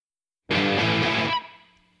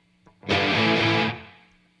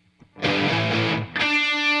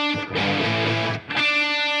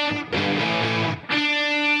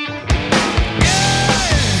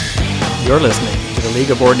You're listening to the League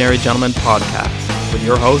of Ordinary Gentlemen podcast with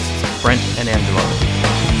your hosts, Brent and Angelo.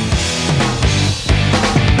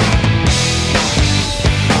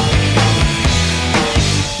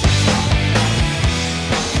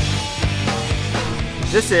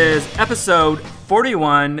 This is episode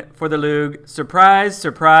 41 for the LOOG. Surprise,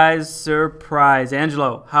 surprise, surprise.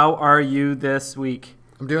 Angelo, how are you this week?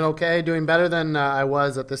 I'm doing okay, doing better than I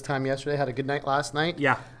was at this time yesterday. Had a good night last night.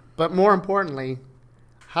 Yeah. But more importantly,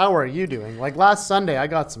 how are you doing? Like last Sunday, I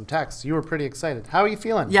got some texts. You were pretty excited. How are you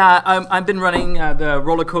feeling? Yeah, I've been running the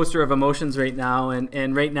roller coaster of emotions right now.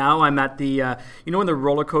 And right now I'm at the, when the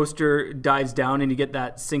roller coaster dives down and you get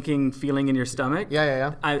that sinking feeling in your stomach?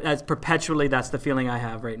 Yeah. That's the feeling I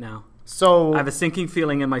have right now. So I have a sinking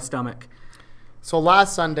feeling in my stomach. So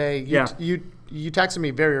last Sunday, you texted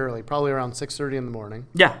me very early, probably around 6:30 in the morning.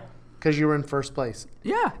 Yeah. Because you were in first place.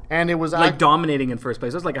 Yeah. And it was like dominating in first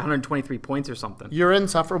place. It was like 123 points or something. You're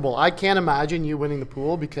insufferable. I can't imagine you winning the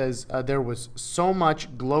pool because there was so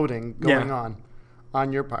much gloating going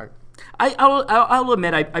on your part. I'll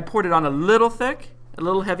admit I poured it on a little thick, a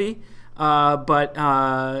little heavy, but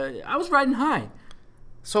I was riding high.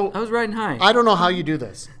 I don't know how you do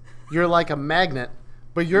this. You're like a magnet,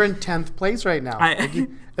 but you're in 10th place right now.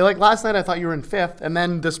 Like last night, I thought you were in 5th, and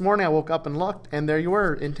then this morning I woke up and looked, and there you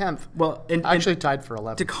were in 10th. Well, actually tied for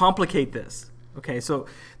 11th. To complicate this, okay, so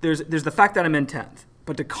there's the fact that I'm in 10th,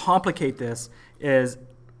 but to complicate this is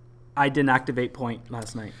I didn't activate point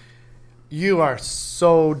last night. You are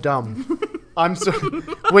so dumb.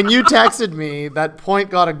 When you texted me that point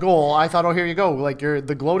got a goal, I thought, oh, here you go. Like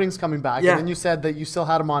the gloating's coming back. Yeah. And then you said that you still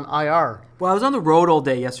had him on IR. Well, I was on the road all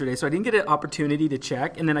day yesterday, so I didn't get an opportunity to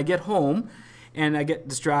check. And then I get home and I get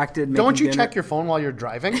distracted. Don't you check your phone while you're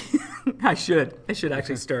driving? I should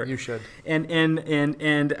actually start. You should. And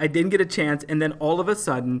I didn't get a chance. And then all of a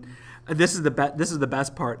sudden, this is the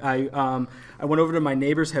best part. I went over to my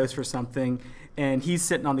neighbor's house for something, and he's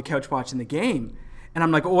sitting on the couch watching the game. And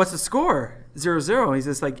I'm like, oh, what's the score? 0-0. He's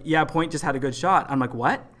just like, yeah, Point just had a good shot. I'm like,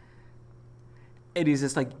 what? And he's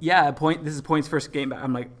just like, yeah, Point. This is Point's first game back.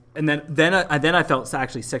 I'm like, and then I felt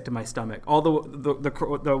actually sick to my stomach. All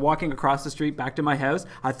the walking across the street back to my house,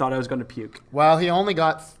 I thought I was going to puke. Well, he only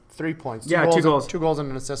got 3 points. Two goals. 2 goals and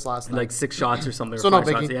an assist last night. Like 6 shots or something. So no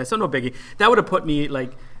biggie. Yeah, so no biggie. That would have put me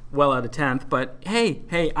like well out of 10th. But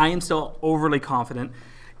hey, I am still overly confident,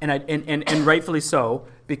 and rightfully so,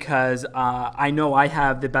 because I know I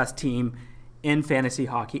have the best team in fantasy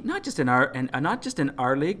hockey, not just in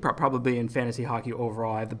our league, probably in fantasy hockey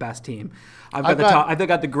overall. I have the best team. I've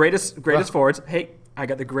got the greatest forwards. Hey, I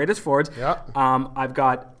got the greatest forwards. Yeah. I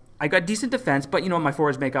got decent defense, but my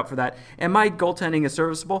forwards make up for that. And my goaltending is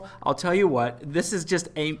serviceable. I'll tell you what, this is just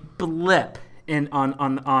a blip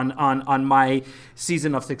on my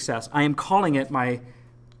season of success. I am calling it my.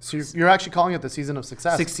 So you're actually calling it the season of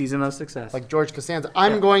success. 6th season of success. Like George Costanza.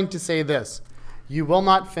 I'm going to say this. You will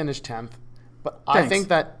not finish 10th, but Thanks. I think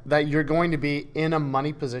that you're going to be in a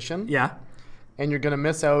money position. Yeah. And you're going to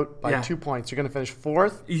miss out by 2 points. You're going to finish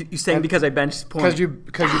 4th. You saying because I benched Point?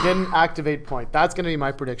 Because you didn't activate Point. That's going to be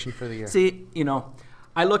my prediction for the year. See,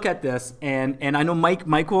 I look at this, and I know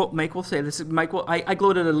Mike will say this. I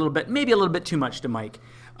gloated a little bit, maybe a little bit too much to Mike.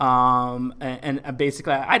 And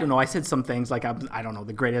basically, I don't know. I said some things like I don't know,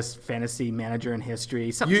 the greatest fantasy manager in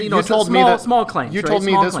history. You told me that small claims. You told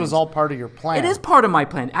me this was all part of your plan. It is part of my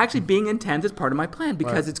plan. Actually, being in 10th is part of my plan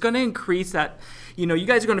because it's going to increase that. You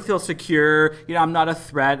guys are going to feel secure. I'm not a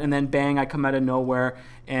threat, and then bang, I come out of nowhere,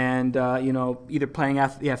 and either playing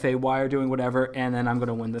the FAY or doing whatever, and then I'm going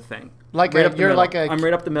to win the thing. I'm right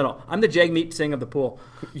up the middle. I'm the Jagmeet Singh of the pool.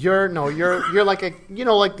 You're like a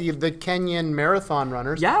like the Kenyan marathon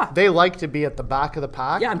runners. Yeah. They like to be at the back of the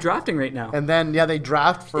pack. Yeah, I'm drafting right now. And then they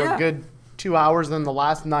draft for a good 2 hours, then the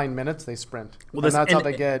last 9 minutes they sprint. Well, and that's how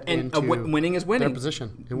they get into winning is winning. Their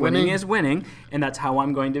position. Winning is winning, and that's how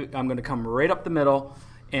I'm going to come right up the middle,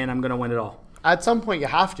 and I'm going to win it all. At some point, you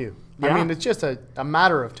have to. Yeah. I mean, it's just a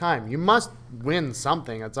matter of time. You must win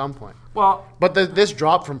something at some point. Well, but this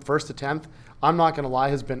drop from 1st to 10th, I'm not going to lie,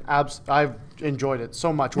 has been I've enjoyed it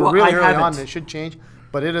so much. We're really early on. It should change,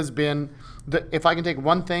 but it has been. If I can take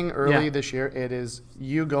one thing early this year, it is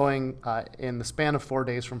you going in the span of 4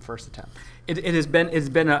 days from 1st to 10th. It's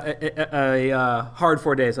been a hard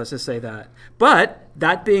 4 days. Let's just say that. But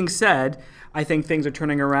that being said, I think things are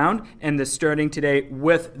turning around, and they're starting today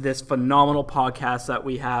with this phenomenal podcast that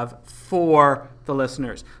we have for the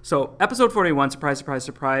listeners. So episode 41, surprise, surprise,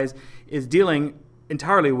 surprise, is dealing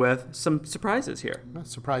entirely with some surprises here.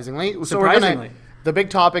 Surprisingly. So we're going to... The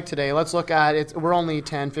big topic today, let's look at it. We're only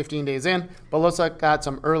 10, 15 days in, but let's look at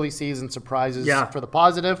some early season surprises for the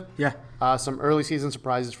positive. Yeah. Some early season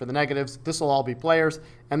surprises for the negatives. This will all be players.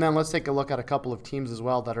 And then let's take a look at a couple of teams as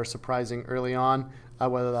well that are surprising early on,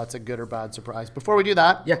 whether that's a good or bad surprise. Before we do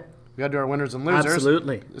that, we got to do our winners and losers.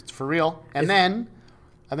 Absolutely. It's for real. And then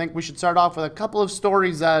I think we should start off with a couple of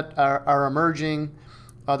stories that are emerging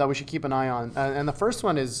that we should keep an eye on. And the first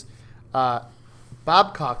one is...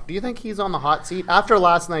 Babcock, do you think he's on the hot seat after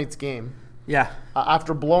last night's game? Yeah.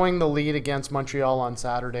 After blowing the lead against Montreal on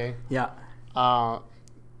Saturday. Yeah. I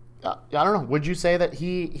don't know. Would you say that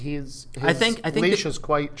his leash is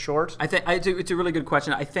quite short? I think it's a really good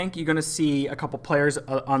question. I think you're going to see a couple players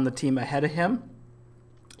on the team ahead of him,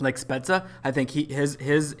 like Spezza. I think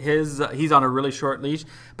he's on a really short leash,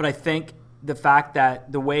 but I think the fact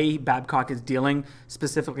that the way Babcock is dealing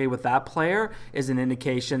specifically with that player is an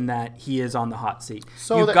indication that he is on the hot seat.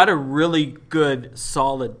 So you've got a really good,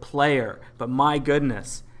 solid player, but my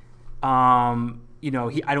goodness, I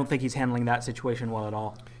don't think he's handling that situation well at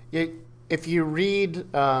all. Yeah, if you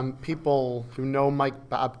read people who know Mike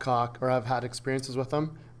Babcock or have had experiences with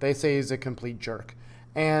him, they say he's a complete jerk.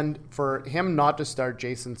 And for him not to start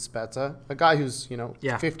Jason Spezza, a guy who's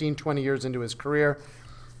 15, 20 years into his career,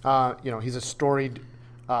 he's a storied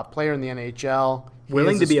player in the NHL.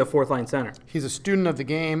 Willing to be a fourth-line center. He's a student of the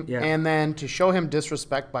game. Yeah. And then to show him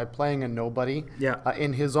disrespect by playing a nobody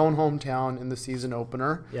in his own hometown in the season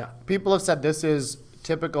opener. Yeah. People have said this is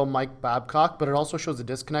typical Mike Babcock, but it also shows a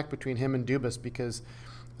disconnect between him and Dubas because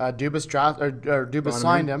Dubas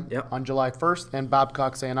signed him on July 1st, and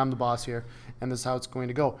Babcock saying, I'm the boss here, and this is how it's going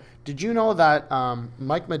to go. Did you know that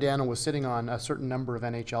Mike Modano was sitting on a certain number of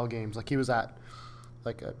NHL games? Like he was at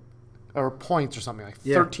or points or something, like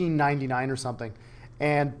 1399 or something.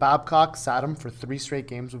 And Babcock sat him for 3 straight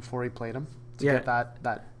games before he played him to get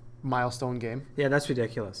that milestone game. Yeah, that's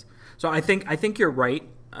ridiculous. So I think you're right.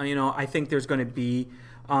 I think there's going to be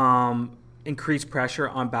increased pressure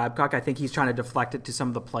on Babcock. I think he's trying to deflect it to some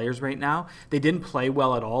of the players right now. They didn't play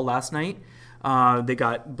well at all last night. They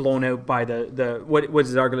got blown out by what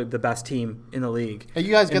is arguably the best team in the league. Hey,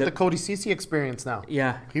 you guys get the Cody Ceci experience now.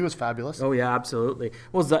 Yeah, he was fabulous. Oh yeah, absolutely.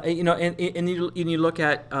 Well, and you look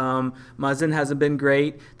at Muzzin hasn't been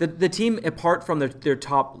great. The team, apart from their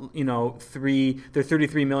top their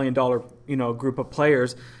 $33 million group of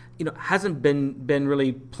players, hasn't been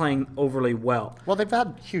really playing overly well. Well, they've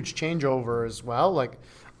had huge changeover as well. Like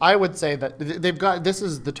I would say that this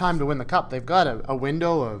is the time to win the cup. They've got a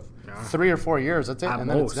window of 3 or 4 years. That's it, and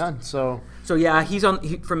then it's done. So yeah,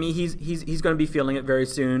 for me, he's going to be feeling it very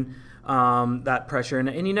soon. That pressure,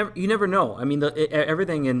 and you never know. I mean,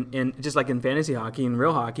 everything in just like in fantasy hockey and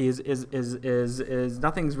real hockey is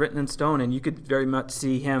nothing's written in stone, and you could very much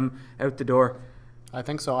see him out the door. I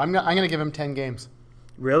think so. I'm going to give him 10 games.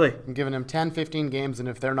 Really? I'm giving him 10, 15 games, and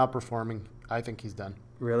if they're not performing, I think he's done.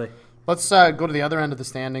 Really? Let's go to the other end of the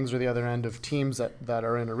standings or the other end of teams that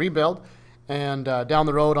are in a rebuild. And down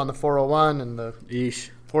the road on the 401 and the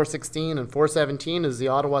 416 and 417 is the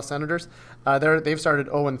Ottawa Senators. They've started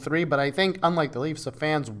 0-3, but I think, unlike the Leafs, the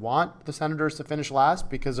fans want the Senators to finish last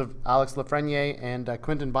because of Alex Lafreniere and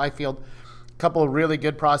Quinton Byfield. A couple of really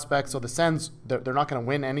good prospects. So the Sens, they're not going to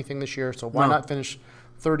win anything this year, so why not finish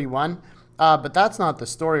 31? But that's not the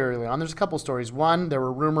story early on. There's a couple of stories. One, there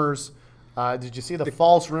were rumors. Did you see the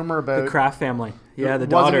false rumor about the Kraft family? Yeah, the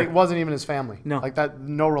daughter. It wasn't even his family. No. Like that,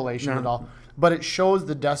 no relation at all. But it shows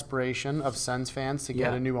the desperation of Sens fans to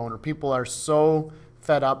get a new owner. People are so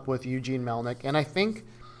fed up with Eugene Melnyk. And I think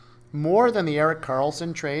more than the Erik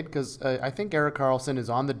Karlsson trade, because I think Erik Karlsson is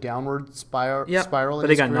on the downward spiral. But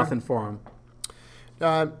they got nothing for him.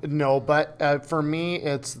 No, but for me,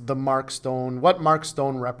 it's the Mark Stone. What Mark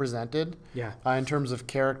Stone represented in terms of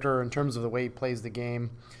character, in terms of the way he plays the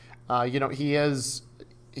game. He is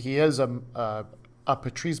a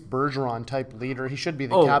Patrice Bergeron type leader. He should be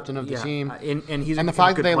the captain of the team. And the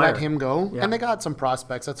fact that they let him go, and they got some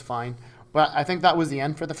prospects, that's fine. But I think that was the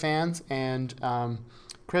end for the fans. And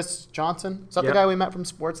Chris Johnson, is that the guy we met from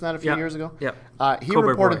Sportsnet a few years ago? Yeah.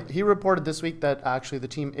 He reported this week that actually the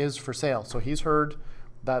team is for sale. So he's heard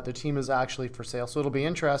that the team is actually for sale. So it'll be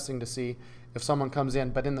interesting to see if someone comes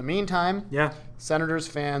in. But in the meantime, Senators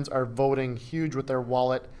fans are voting huge with their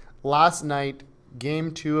wallet. Last night,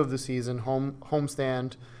 Game 2 of the season,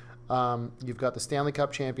 homestand. You've got the Stanley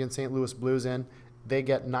Cup champion St. Louis Blues in. They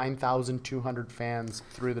get 9,200 fans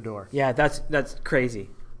through the door. Yeah, that's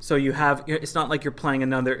crazy. So you have. It's not like you're playing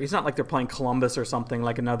another. It's not like they're playing Columbus or something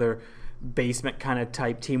like another basement kind of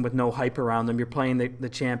type team with no hype around them. You're playing the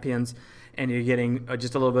champions, and you're getting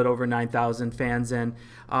just a little bit over 9,000 fans in.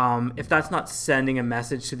 If that's not sending a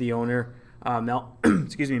message to the owner,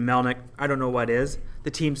 Melnick, I don't know what is.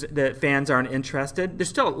 The fans aren't interested. There's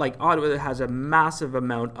still, like, Ottawa has a massive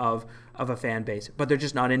amount of a fan base, but they're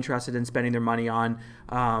just not interested in spending their money on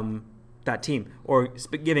that team or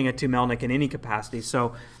giving it to Melnick in any capacity.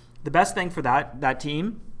 So the best thing for that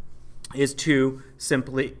team is to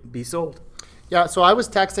simply be sold. Yeah, so I was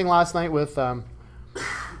texting last night with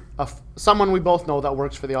someone we both know that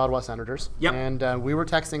works for the Ottawa Senators. Yep. And we were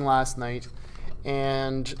texting last night,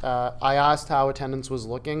 and I asked how attendance was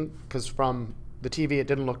looking, because from the TV it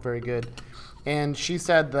didn't look very good. And she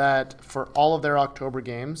said that for all of their October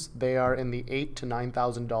games, they are in the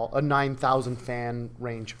 8,000 to 9,000 fan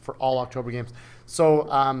range for all October games.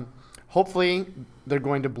 So hopefully they're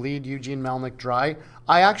going to bleed Eugene Melnick dry.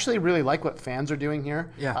 I actually really like what fans are doing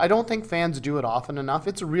here. Yeah. I don't think fans do it often enough.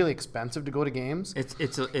 It's really expensive to go to games.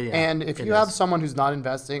 And if you have someone who's not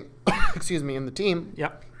investing, in the team,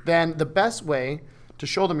 yep, then the best way to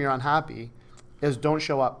show them you're unhappy is don't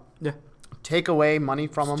show up. Yeah. Take away money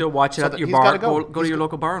from them. Still watch it at your bar. Go to your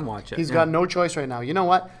local bar and watch it. He's got no choice right now. You know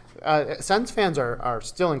what? Sens fans are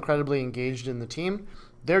still incredibly engaged in the team.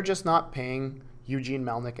 They're just not paying Eugene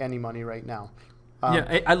Melnick any money right now.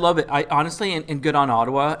 I love it. I honestly, and good on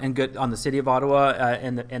Ottawa and good on the city of Ottawa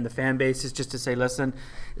and the fan base is just to say, listen,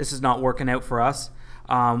 this is not working out for us.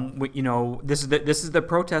 This is the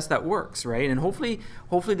protest that works, right? And hopefully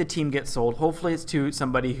the team gets sold. Hopefully it's to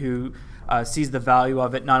somebody who sees the value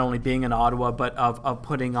of it, not only being in Ottawa, but of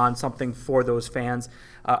putting on something for those fans.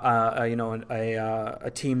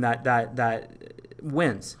 A team that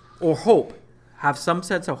wins, or hope. Have some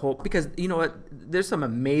sense of hope, because you know what? There's some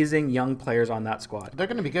amazing young players on that squad. They're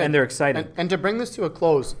going to be good. And they're exciting. And to bring this to a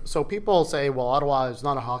close, so people say, well, Ottawa is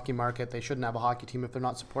not a hockey market. They shouldn't have a hockey team if they're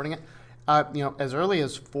not supporting it. As early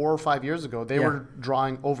as 4 or 5 years ago, they were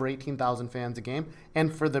drawing over 18,000 fans a game.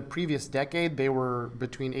 And for the previous decade, they were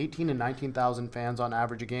between 18 and 19,000 fans on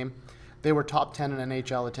average a game. They were top 10 in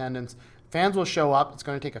NHL attendance. Fans will show up. It's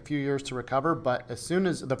going to take a few years to recover, but as soon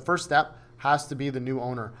as the first step has to be the new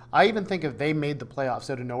owner. I even think if they made the playoffs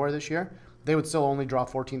out of nowhere this year, they would still only draw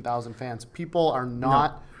 14,000 fans. People are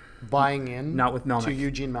not buying in not with Melnick. To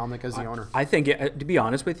Eugene Melnick as the owner. I think, to be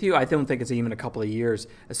honest with you, I don't think it's even a couple of years.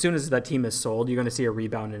 As soon as that team is sold, you're going to see a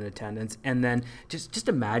rebound in attendance. And then just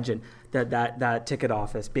imagine that ticket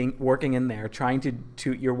office working in there, trying to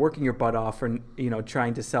you're working your butt off for,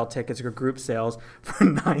 trying to sell tickets or group sales for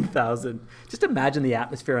 9,000. Just imagine the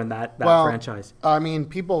atmosphere in that franchise. I mean,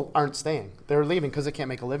 people aren't staying. They're leaving because they can't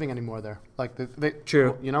make a living anymore there.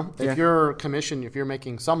 True. If you're commissioned, if you're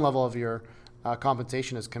making some level of your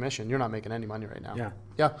compensation as commission, you're not making any money right now.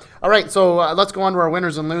 Yeah. All right, so let's go on to our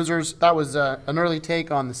winners and losers. That was an early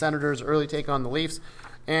take on the Senators, early take on the Leafs.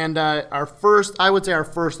 And our first,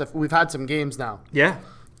 we've had some games now. Yeah.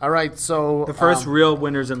 All right, so the first real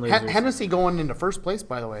winners and losers. Hennessy going into first place,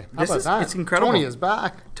 by the way. How about that? It's incredible.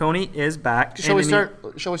 Tony is back. Shall we start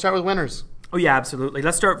with winners? Oh, yeah, absolutely.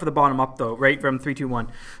 Let's start for the bottom up, though, right from 3, 2,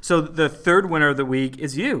 1. So the third winner of the week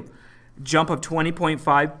is you. Jump of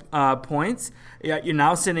 20.5 points. You're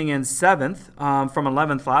now sitting in 7th from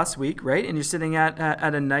 11th last week, right? And you're sitting at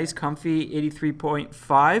a nice, comfy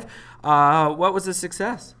 83.5. What was the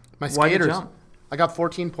success? My skaters. I got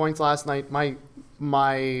 14 points last night. My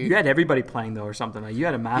You had everybody playing though, or something. You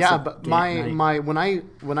had a massive. Yeah, but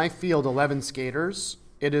when I field 11 skaters,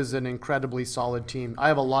 it is an incredibly solid team. I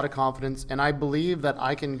have a lot of confidence, and I believe that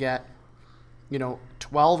I can get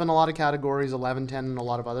 12 in a lot of categories, 11, 10 in a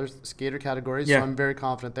lot of other skater categories. Yeah. So I'm very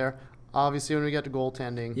confident there. Obviously, when we get to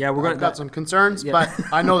goaltending, I've got some concerns, but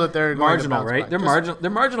I know that they're marginal, right? They're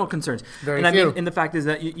marginal concerns. Very few. And the fact is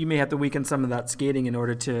that you may have to weaken some of that skating in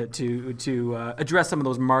order to address some of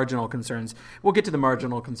those marginal concerns. We'll get to the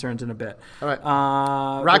marginal concerns in a bit. All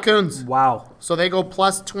right. Raccoons. Wow. So they go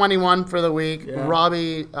plus 21 for the week. Yeah.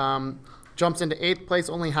 Robbie jumps into 8th place,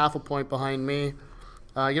 only half a point behind me.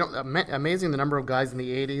 Amazing the number of guys in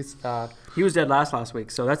the 80s. He was dead last week,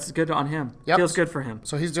 so that's good on him. Yep. Feels good for him.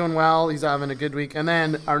 So he's doing well. He's having a good week. And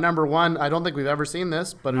then our number one, I don't think we've ever seen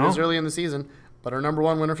this, but it is early in the season. But our number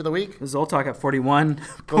one winner for the week. Zoltak at 41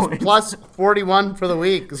 goes plus 41 for the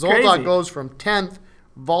week. Zoltak goes from 10th,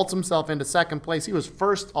 vaults himself into 2nd place. He was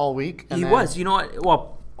first all week. He was. You know what?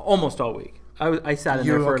 Well, almost all week. I sat in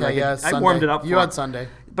there for I warmed it up. You had Sunday.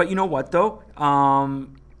 But you know what, though?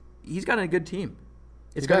 He's got a good team.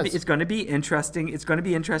 It's going to be interesting. It's going to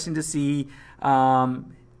be interesting to see how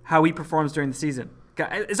he performs during the season.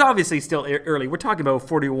 It's obviously still early. We're talking about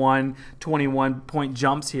 41, 21-point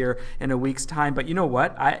jumps here in a week's time. But you know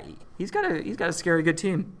what? He's got a scary good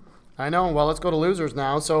team. I know. Well, let's go to losers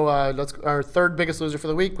now. So our third biggest loser for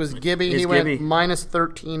the week was Gibby. He went minus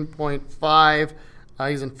 13.5.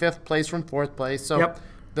 He's in 5th place from 4th place. So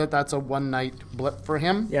that's a one-night blip for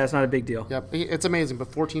him. Yeah, it's not a big deal. Yep, it's amazing.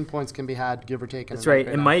 But 14 points can be had, give or take. That's right.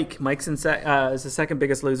 And Mike's is the second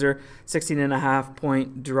biggest loser,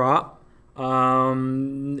 16.5-point drop.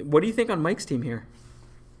 What do you think on Mike's team here?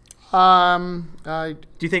 Do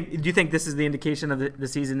you think this is the indication of the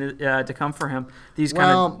season to come for him? He's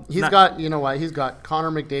got Connor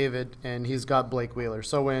McDavid and he's got Blake Wheeler.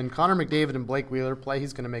 So when Connor McDavid and Blake Wheeler play,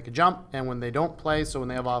 he's going to make a jump, and when they don't play, so when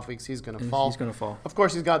they have off weeks, he's going to fall. He's going to fall. Of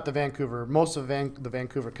course, he's got the Vancouver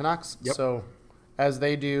Canucks. Yep. So as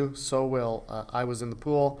they do, so will I was in the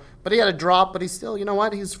pool, but he had a drop, but he's still, he's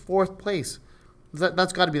 4th place.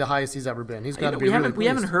 That's got to be the highest he's ever been. He's got to be. We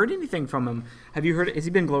haven't heard anything from him. Have you heard? Has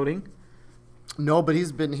he been gloating? No, but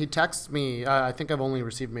he texts me. I think I've only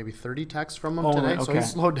received maybe 30 texts from him today, so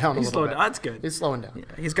he's slowed down a little bit. That's good. He's slowing down. Yeah,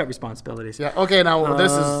 he's got responsibilities. Yeah. Okay.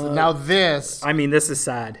 This. I mean, this is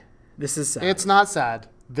sad. This is sad. It's not sad.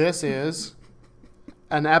 This is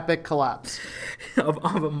an epic collapse of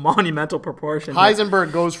a monumental proportion.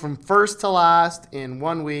 Heisenberg goes from first to last in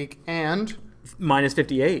 1 week and. Minus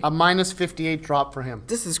 58. A minus 58 drop for him.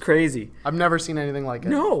 This is crazy. I've never seen anything like it.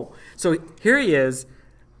 No. So here he is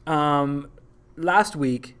last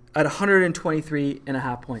week at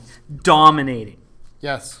 123.5 points. Dominating.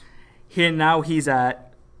 Yes. Now he's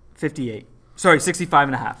at 58. Sorry,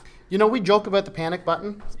 65.5. We joke about the panic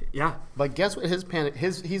button. Yeah. But guess what he's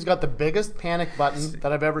got the biggest panic button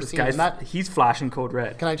that I've ever seen. He's flashing code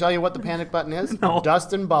red. Can I tell you what the panic button is? No.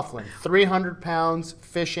 Dustin Byfuglien, 300 pounds,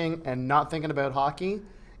 fishing, and not thinking about hockey.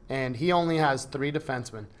 And he only has 3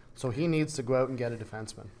 defensemen. So he needs to go out and get a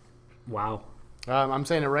defenseman. Wow. I'm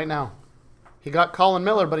saying it right now. He got Colin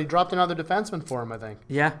Miller, but he dropped another defenseman for him, I think.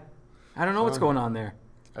 Yeah. I don't know what's going on there.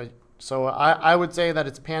 So I would say that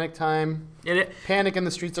it's panic time. Panic in the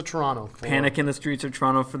streets of Toronto. Panic in the streets of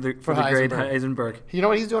Toronto for the great Heisenberg. You know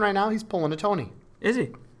what he's doing right now? He's pulling a Tony. Is he?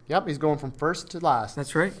 Yep, he's going from first to last.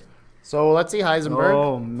 That's right. So let's see Heisenberg.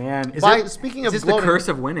 Oh, man. Speaking of this gloating, the curse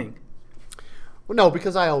of winning? Well, no,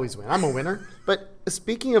 because I always win. I'm a winner. But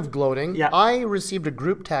speaking of gloating, I received a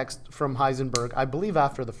group text from Heisenberg, I believe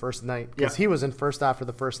after the first night, because he was in first after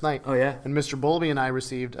the first night. Oh, yeah. And Mr. Bowlby and I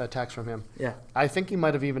received a text from him. Yeah. I think he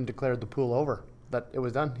might have even declared the pool over, that it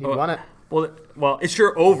was done. He won it. Well, it's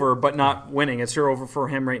sure over, but not winning. It's sure over for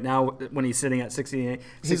him right now when he's sitting at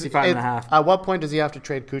 65.5. At what point does he have to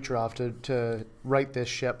trade Kucherov to right this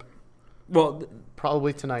ship? Well,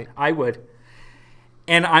 probably tonight. I would.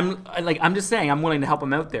 And I'm just saying, I'm willing to help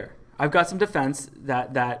him out there. I've got some defense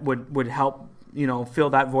that would help, fill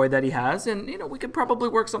that void that he has, and we could probably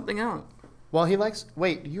work something out. Well, you have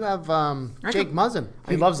Jake Muzzin.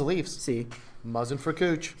 He loves the Leafs. See, Muzzin for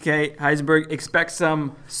Cooch. Okay, Heisenberg, expect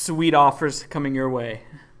some sweet offers coming your way.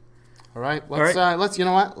 All right, let's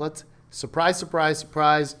surprise, surprise,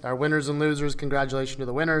 surprise. Our winners and losers. Congratulations to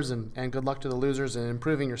the winners, and good luck to the losers in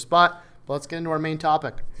improving your spot. But let's get into our main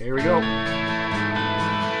topic. Here we go.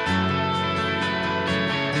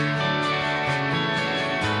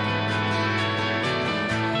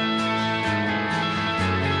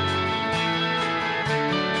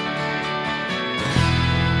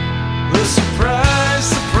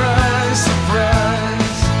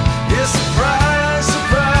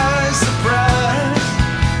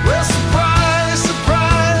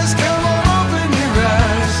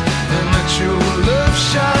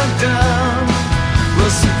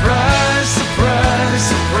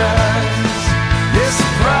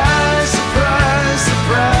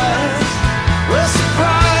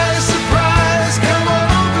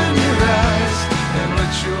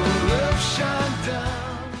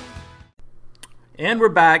 And we're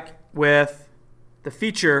back with the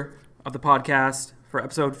feature of the podcast for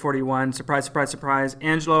episode 41. Surprise, surprise, surprise.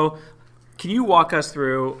 Angelo, can you walk us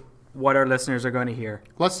through what our listeners are going to hear?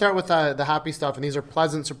 Let's start with the happy stuff, and these are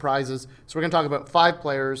pleasant surprises. So we're going to talk about 5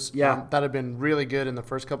 players that have been really good in the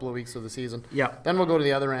first couple of weeks of the season. Yeah. Then we'll go to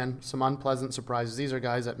the other end, some unpleasant surprises. These are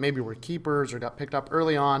guys that maybe were keepers or got picked up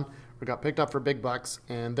early on or got picked up for big bucks,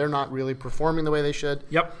 and they're not really performing the way they should.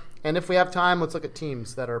 Yep. And if we have time, let's look at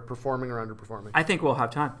teams that are performing or underperforming. I think we'll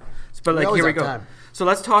have time. But here we go. Time. So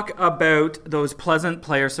let's talk about those pleasant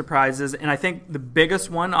player surprises. And I think the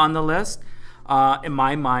biggest one on the list, in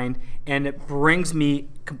my mind, and it brings me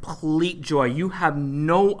complete joy. You have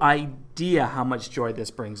no idea how much joy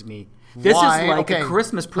this brings me. This is like a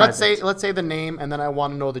Christmas present. Let's say the name, and then I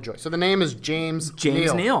want to know the joy. So the name is James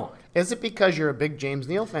Neal. Is it because you're a big James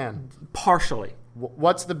Neal fan? Partially.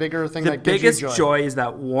 What's the bigger thing that gives you joy? The biggest joy is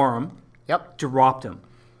that Warren dropped him.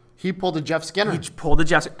 He pulled a Jeff Skinner.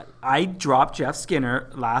 I dropped Jeff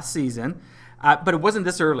Skinner last season. But it wasn't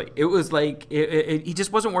this early. It was like he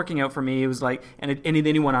just wasn't working out for me. It was like, and then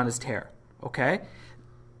he went on his tear. Okay,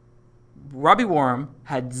 Robbie Wareham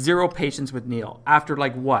had zero patience with Neil after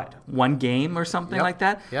one game or something like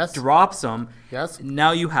that. Yes, drops him. Yes.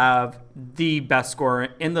 Now you have the best scorer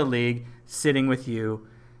in the league sitting with you.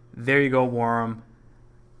 There you go, Wareham.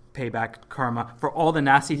 Payback karma for all the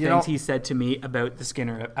nasty things he said to me about the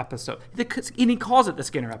Skinner episode. And he calls it the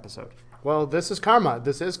Skinner episode. Well, this is karma.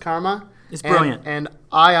 It's brilliant. And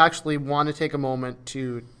I actually want to take a moment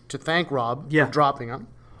to thank Rob for dropping him.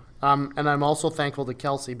 And I'm also thankful to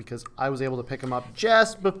Kelsey because I was able to pick him up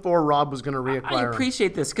just before Rob was going to reacquire him. I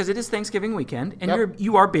appreciate this because it is Thanksgiving weekend, and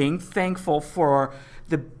you are being thankful for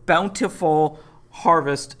the bountiful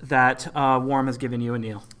harvest that Wareham has given you and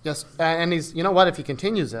Neil. Yes, and he's, you know what, if he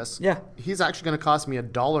continues this, he's actually going to cost me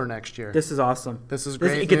 $1 next year. This is awesome. This is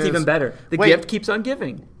great. It gets even better. The gift keeps on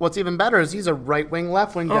giving. What's even better is he's a right-wing,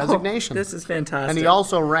 left-wing designation. This is fantastic. And he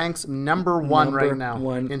also ranks number one right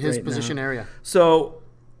now in his position area. So,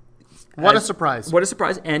 what a surprise. What a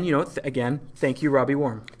surprise. And, again, thank you, Robbie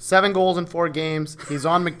Wareham. 7 goals in 4 games. He's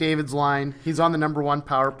on McDavid's line. He's on the number 1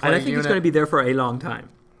 power play And I think he's going to be there for a long time.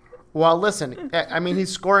 Well, listen, I mean,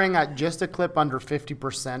 he's scoring at just a clip under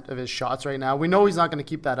 50% of his shots right now. We know he's not going to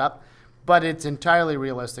keep that up, but it's entirely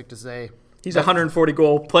realistic to say he's a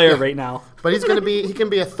 140-goal player right now. But he can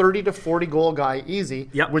be a 30 to 40 goal guy easy,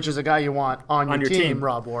 which is a guy you want on your team,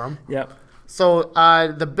 Rob Wareham. Yep. So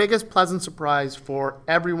the biggest pleasant surprise for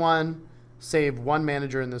everyone, save one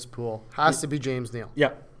manager in this pool, has to be James Neal.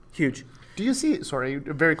 Yep. Huge. Do you see? Sorry,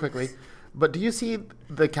 very quickly. But do you see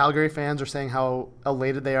the Calgary fans are saying how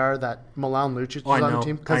elated they are that Milan Lucic is on the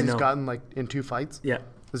team because he's gotten in 2 fights? Yeah.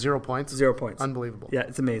 0 points? 0 points. Unbelievable. Yeah,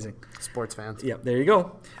 it's amazing. Sports fans. Yeah, there you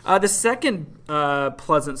go. The second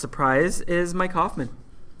pleasant surprise is Mike Hoffman.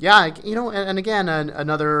 Yeah, and again,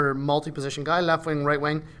 another multi-position guy, left wing, right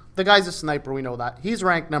wing. The guy's a sniper, we know that. He's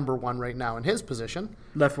ranked number 1 right now in his position.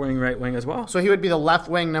 Left wing, right wing as well. So he would be the left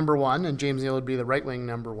wing number 1, and James Neal would be the right wing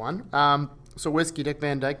number 1. So Whiskey Dick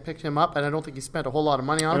Van Dyke picked him up, and I don't think he spent a whole lot of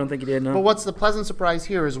money on him. I don't think he did, no. But what's the pleasant surprise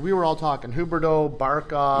here is we were all talking Huberdeau,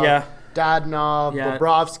 Barkov, Dadonov,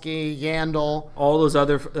 Bobrovsky, Yandel. All those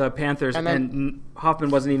other Panthers, and Hoffman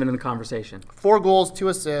wasn't even in the conversation. 4 goals, 2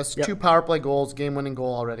 assists, 2 power play goals, game-winning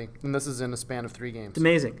goal already. And this is in a span of 3 games. It's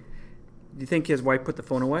amazing. Do you think his wife put the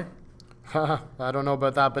phone away? I don't know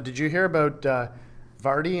about that, but did you hear about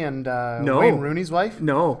Vardy and Wayne Rooney's wife?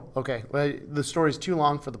 No. Okay. Well, the story's too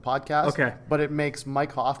long for the podcast. Okay. But it makes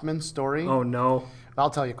Mike Hoffman's story. Oh, no. I'll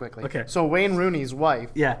tell you quickly. Okay. So Wayne Rooney's wife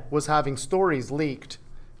was having stories leaked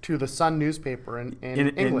to the Sun newspaper in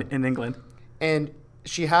England. In England. And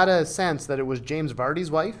she had a sense that it was James Vardy's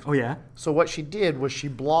wife. Oh, yeah? So what she did was she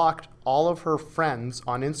blocked all of her friends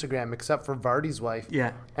on Instagram except for Vardy's wife.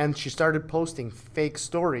 Yeah. And she started posting fake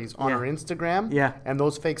stories on her Instagram. Yeah. And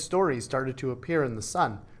those fake stories started to appear in the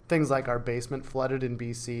Sun. Things like our basement flooded in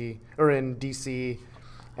BC or in DC.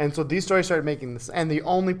 And so these stories started making this. And the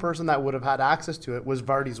only person that would have had access to it was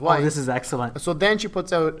Vardy's wife. Oh, this is excellent. So then she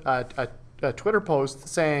puts out a Twitter post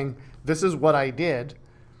saying, "This is what I did."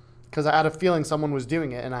 Because I had a feeling someone was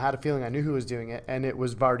doing it, and I had a feeling I knew who was doing it, and it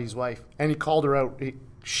was Vardy's wife. And he called her out.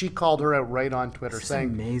 She called her out right on Twitter, this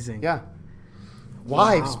saying, is amazing. Yeah.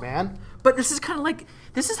 Wives, man. But this is kind of like,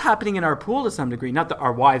 this is happening in our pool to some degree. Not that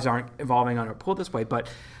our wives aren't evolving on our pool this way, but...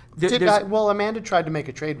 well, Amanda tried to make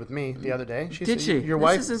a trade with me the other day. Did she? Your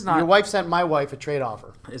wife sent my wife a trade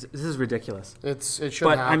offer. This is ridiculous. It shouldn't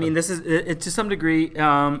happen. But, I mean, this is, to some degree,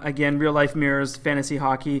 again, real life mirrors fantasy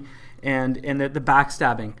hockey. And the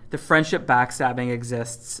backstabbing, the friendship backstabbing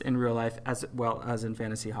exists in real life as well as in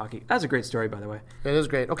fantasy hockey. That's a great story, by the way. It is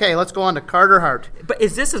great. Okay, let's go on to Carter Hart. But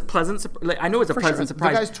is this a pleasant surprise? I know it's a pleasant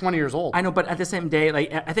surprise. The guy's 20 years old. I know, but at the same day,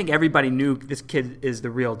 I think everybody knew this kid is the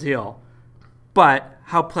real deal. But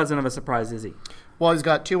how pleasant of a surprise is he? Well, he's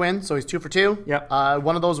got 2 wins, so he's 2 for 2. Yep.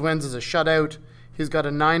 One of those wins is a shutout. He's got a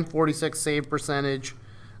 .946 save percentage.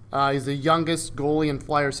 He's the youngest goalie in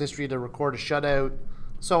Flyers history to record a shutout.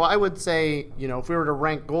 So I would say, if we were to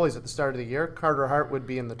rank goalies at the start of the year, Carter Hart would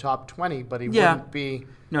be in the top 20, but he wouldn't be.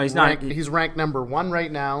 No, he's not. He's ranked number 1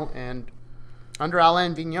 right now, and under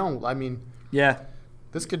Alain Vigneault, I mean,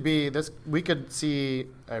 we could see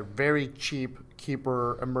a very cheap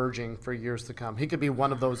keeper emerging for years to come. He could be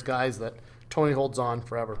one of those guys that Tony holds on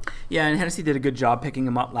forever. Yeah, and Hennessy did a good job picking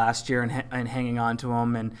him up last year and hanging on to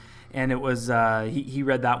him, and it was he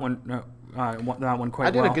read that one quite well.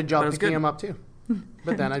 I did a good job picking him up too.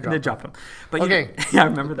 But then I dropped him. But okay. I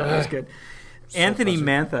remember that. That was good. Anthony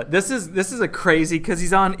Mantha. This is a crazy because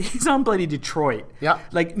he's on bloody Detroit. Yeah.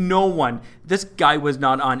 Like no one. This guy was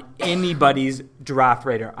not on anybody's draft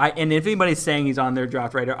radar. And if anybody's saying he's on their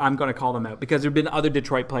draft radar, I'm going to call them out because there've been other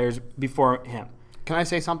Detroit players before him. Can I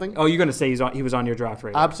say something? Oh, you're going to say he was on your draft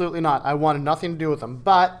radar? Absolutely not. I wanted nothing to do with him.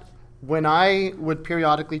 But when I would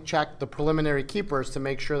periodically check the preliminary keepers to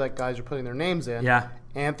make sure that guys are putting their names in,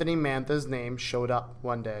 Anthony Mantha's name showed up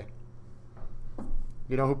one day.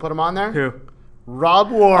 You know who put him on there? Who?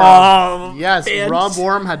 Rob Worm. Oh, yes, Rob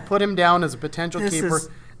Worm had put him down as a potential keeper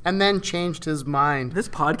and then changed his mind. This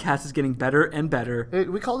podcast is getting better and better.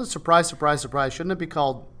 We called it surprise, surprise, surprise. Shouldn't it be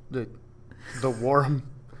called the Worm?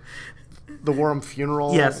 The Worm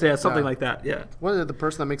funeral? Yes, something like that, yeah. What is it, the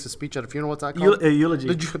person that makes a speech at a funeral, what's that called? Eulogy.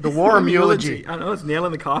 The Worm eulogy. I know, it's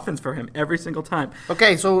nailing the coffins for him every single time.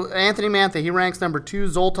 Okay, so Anthony Mantha, he ranks number 2.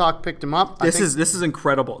 Zoltok picked him up. This is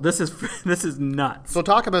incredible. This is nuts. So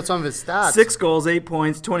talk about some of his stats. 6 goals, 8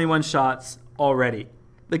 points, 21 shots already.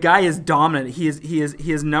 The guy is dominant. He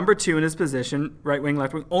is number 2 in his position, right wing,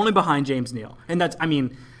 left wing, only behind James Neal. And that's,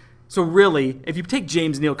 so really, if you take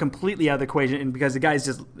James Neal completely out of the equation, and because the guy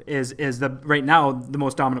is right now the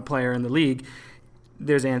most dominant player in the league,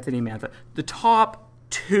 there's Anthony Mantha. The top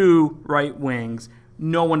 2 right wings,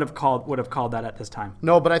 no one would have called that at this time.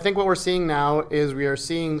 No, but I think what we're seeing now is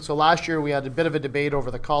so last year we had a bit of a debate over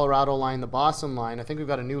the Colorado line, the Boston line. I think we've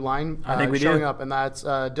got a new line showing up, and that's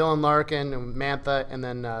Dylan Larkin and Mantha and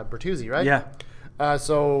then Bertuzzi, right? Yeah.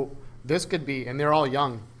 So this could be, and they're all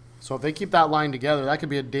young. So if they keep that line together, that could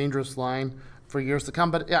be a dangerous line for years to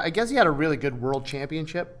come. But yeah, I guess he had a really good world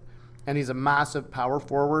championship, and he's a massive power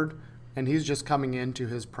forward, and he's just coming into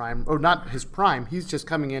his prime. Or not his prime, he's just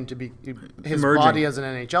coming in to be his body as an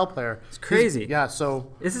NHL player. It's crazy.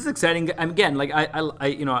 So this is exciting. Again, like I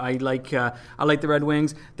like the Red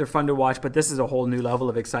Wings. They're fun to watch, but this is a whole new level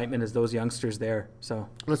of excitement as those youngsters there. So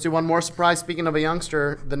let's do one more surprise. Speaking of a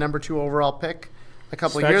youngster, the number 2 overall pick a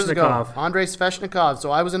couple of years ago, Andrei Svechnikov.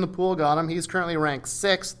 So I was in the pool, got him. He's currently ranked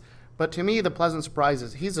 6th. But to me, the pleasant surprise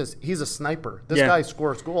is he's a sniper. This guy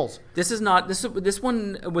scores goals. This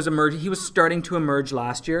one was emerging. He was starting to emerge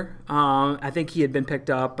last year. I think he had been picked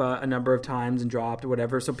up a number of times and dropped or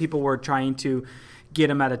whatever. So people were trying to get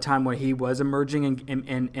him at a time where he was emerging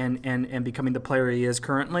and becoming the player he is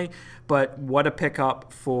currently. But what a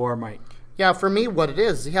pickup for Mike. Yeah, for me, what it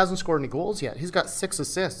is, he hasn't scored any goals yet. He's got 6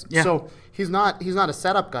 assists. Yeah. So he's not a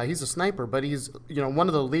setup guy. He's a sniper, but he's one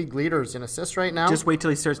of the league leaders in assists right now. Just wait till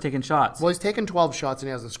he starts taking shots. Well, he's taken 12 shots and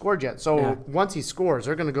he hasn't scored yet. So once he scores,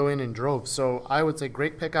 they're going to go in droves. So I would say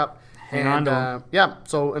great pickup. Hang on to him.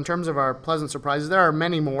 So in terms of our pleasant surprises, there are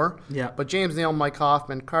many more. Yeah. But James Neal, Mike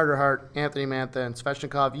Hoffman, Carter Hart, Anthony Mantha, and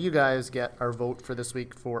Svechnikov, you guys get our vote for this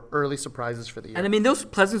week for early surprises for the year. And those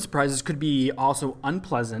pleasant surprises could be also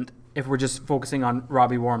unpleasant if we're just focusing on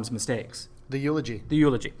Robbie Worm's mistakes. The eulogy.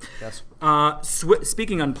 Yes.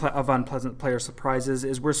 Speaking of unpleasant player surprises,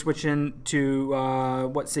 is we're switching to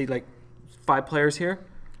 5 players here.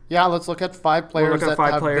 Yeah, let's look at 5 players that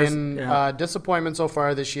have been disappointment so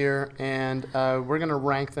far this year, and we're going to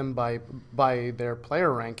rank them by their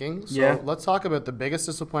player ranking. So let's talk about the biggest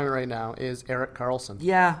disappointment right now is Erik Karlsson.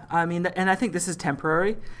 Yeah, and I think this is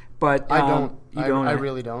temporary. But I don't. I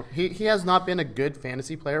really don't. He has not been a good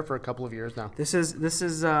fantasy player for a couple of years now. This is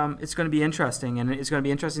it's going to be interesting, and it's going to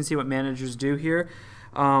be interesting to see what managers do here.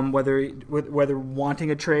 Whether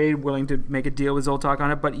wanting a trade, willing to make a deal with Zoltok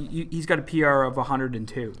on it, but he's got a PR of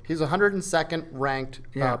 102. He's 102nd ranked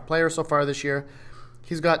player so far this year.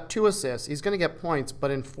 He's got 2 assists. He's going to get points,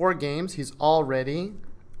 but in 4 games, he's already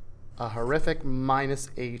a horrific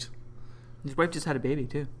 -8. His wife just had a baby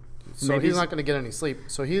too. So he's not going to get any sleep.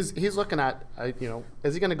 So he's looking at,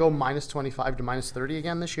 is he going to go -25 to -30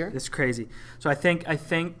 again this year? It's crazy. So I think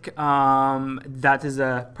that is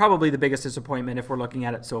probably the biggest disappointment if we're looking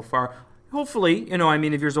at it so far. Hopefully,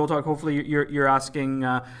 if you're Zoltok, hopefully you're asking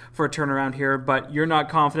for a turnaround here, but you're not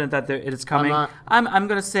confident that it's coming. I'm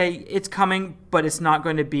going to say it's coming, but it's not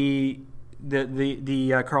going to be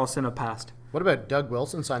the Karlsson of past. What about Doug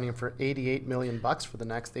Wilson signing him for $88 million for the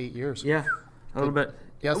next 8 years? Yeah, a little bit.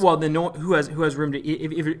 Yes. Well, then who has room to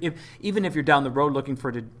even if you're down the road looking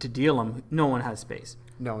to deal him, no one has space.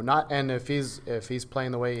 No, not and if he's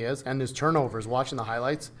playing the way he is and his turnovers, watching the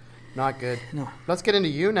highlights, not good. No. Let's get into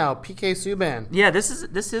you now, PK Subban. Yeah, this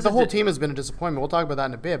is the whole team has been a disappointment. We'll talk about that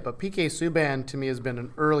in a bit, but PK Subban to me has been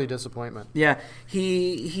an early disappointment. Yeah,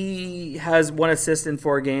 he has 1 assist in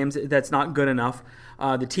 4 games. That's not good enough.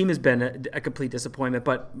 The team has been a complete disappointment,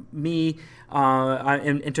 but me,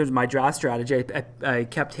 in terms of my draft strategy, I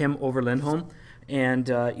kept him over Lindholm And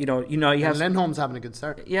you have Lindholm's having a good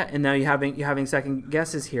start. Yeah, and now you're having second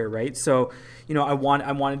guesses here, right? So, I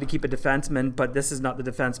wanted to keep a defenseman, but this is not the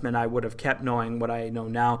defenseman I would have kept knowing what I know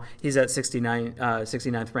now. He's at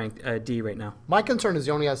 69th ranked D right now. My concern is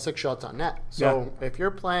he only has 6 shots on net. So if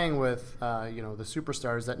you're playing with the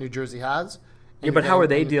superstars that New Jersey has. Yeah, but how are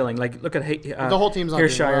they dealing? Like, look at the whole team's not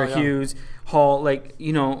Hirshire, doing well, Hughes, Hall. Like,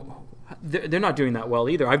 they're not doing that well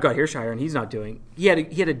either. I've got Hirshire, and he's not doing. He had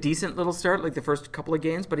a decent little start, like the first couple of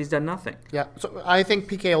games, but he's done nothing. Yeah, so I think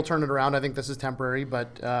PK will turn it around. I think this is temporary,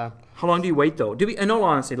 but how long do you wait though? In all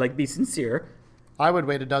honesty, like, be sincere. I would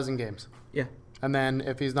wait a dozen games. Yeah, and then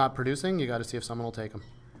if he's not producing, you got to see if someone will take him.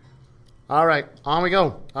 All right, on we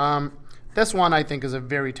go. This one I think is a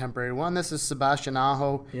very temporary one. This is Sebastian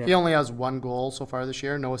Aho. Yeah. He only has 1 goal so far this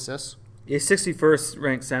year, no assists. He's 61st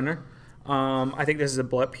ranked center. I think this is a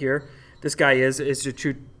blip here. This guy is a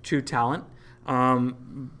true talent,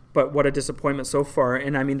 but what a disappointment so far.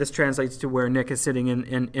 And I mean, this translates to where Nick is sitting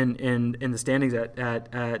in the standings at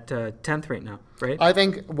 10th right now, right? I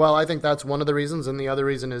think that's one of the reasons, and the other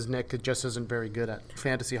reason is Nick just isn't very good at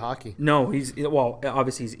fantasy hockey. No,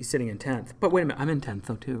 obviously he's sitting in 10th. But wait a minute, I'm in 10th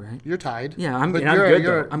though too, right? You're tied. Yeah, I'm good.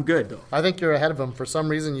 I'm good though. I think you're ahead of him. For some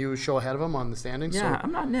reason, you show ahead of him on the standings. Yeah, so.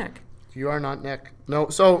 I'm not Nick. You are not Nick. No,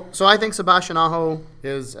 so I think Sebastian Aho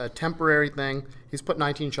is a temporary thing. He's put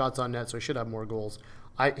 19 shots on net, so he should have more goals.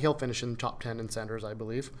 He'll finish in the top 10 in centers, I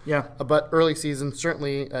believe. Yeah. But early season,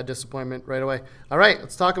 certainly a disappointment right away. All right,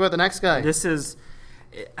 let's talk about the next guy. This is,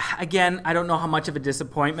 again, I don't know how much of a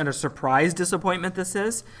disappointment or surprise disappointment this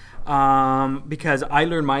is, because I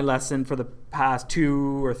learned my lesson for the past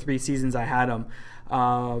 2 or 3 seasons I had him.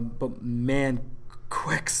 But man,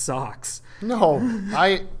 Quick sucks. No,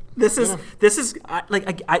 This is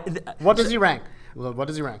What does he rank? What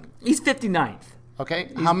does he rank? He's 59th. Okay.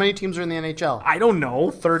 How many teams are in the NHL? I don't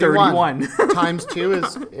know. 31. Times 2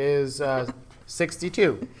 is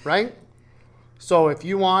 62, right? So if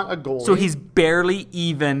you want a goalie, so he's barely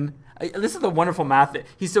even. This is the wonderful math.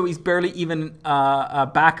 He's barely even a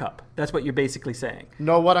backup. That's what you're basically saying.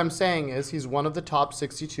 No, what I'm saying is he's one of the top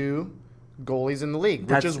 62 goalies in the league,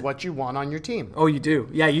 which is what you want on your team. Oh, you do?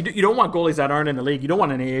 Yeah, you don't want goalies that aren't in the league. You don't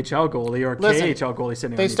want an AHL goalie or a KHL goalie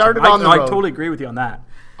sitting on your team. They started on the road. I totally agree with you on that.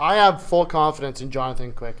 I have full confidence in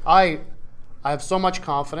Jonathan Quick. I have so much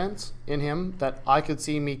confidence in him that I could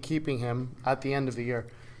see me keeping him at the end of the year.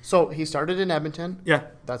 So he started in Edmonton. Yeah.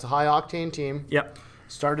 That's a high-octane team. Yep.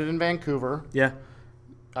 Started in Vancouver. Yeah.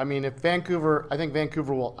 I mean, I think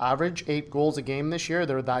Vancouver will average 8 goals a game this year.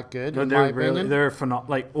 They're that good, in my opinion. They're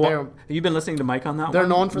phenomenal. Have you been listening to Mike on that They're one?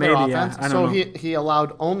 known for their offense. Yeah. So he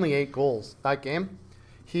allowed only 8 goals that game.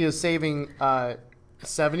 He is saving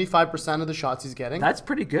 75% of the shots he's getting. That's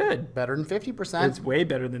pretty good. Better than 50%. It's way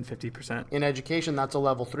better than 50%. In education, that's a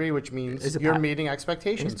level 3, which means you're meeting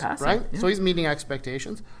expectations, right? Yeah. So he's meeting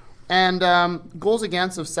expectations. And goals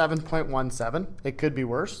against of 7.17. It could be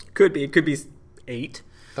worse. Could be. It could be 8.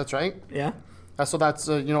 That's right. Yeah. So that's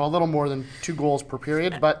a little more than 2 goals per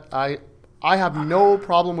period. But I have no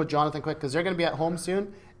problem with Jonathan Quick because they're going to be at home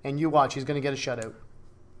soon, and you watch, he's going to get a shutout.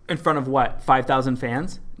 In front of what? 5,000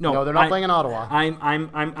 fans? No, they're not playing in Ottawa.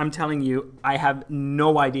 I'm telling you, I have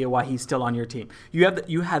no idea why he's still on your team.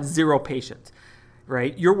 You have zero patience,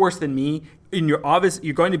 right? You're worse than me. And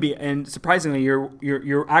you're going to be, and surprisingly,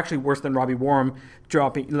 you're actually worse than Robbie Worm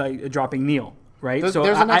dropping Neil. Right, there's so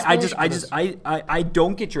an I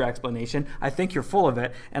don't get your explanation. I think you're full of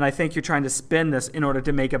it, and I think you're trying to spin this in order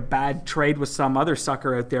to make a bad trade with some other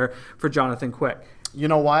sucker out there for Jonathan Quick. You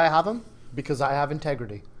know why I have him? Because I have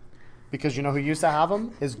integrity. Because you know who used to have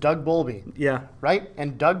him is Doug Bowlby. Yeah. Right,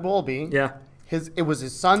 and Doug Bowlby. Yeah. It was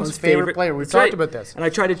his son's favorite player. We've talked about this. And I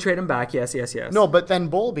tried to trade him back. Yes. No, but then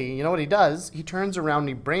Bowlby, you know what he does? He turns around and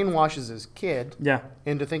he brainwashes his kid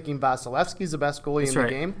into thinking Vasilevsky's the best goalie in the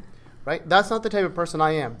game. Right? That's not the type of person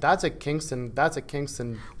I am. That's a Kingston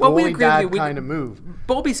goalie dad kind of move.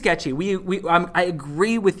 Bowlby's sketchy. I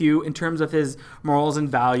agree with you in terms of his morals and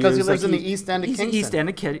values. Because he lives in the East End of Kingston. He's East End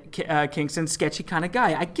of Kingston, sketchy kind of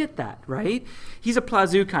guy. I get that, right? He's a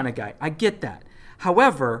Plazu kind of guy. I get that.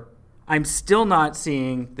 However, I'm still not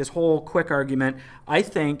seeing this whole Quick argument. I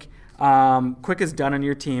think Quick is done on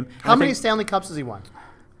your team. How many Stanley Cups has he won?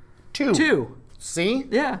 2. 2. See?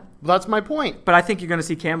 Yeah. That's my point. But I think you're going to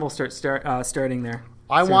see Campbell starting there.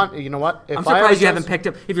 You know what? I'm surprised you haven't picked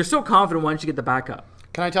him. If you're so confident, why don't you get the backup?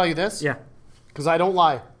 Can I tell you this? Yeah. Because I don't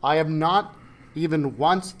lie. I have not even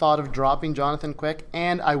once thought of dropping Jonathan Quick,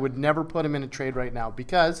 and I would never put him in a trade right now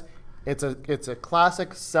because it's a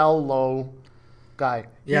classic sell low guy.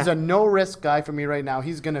 He's a no-risk guy for me right now.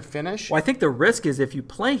 He's going to finish. Well, I think the risk is if you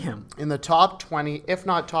play him in the top 20, if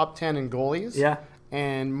not top 10 in goalies. Yeah.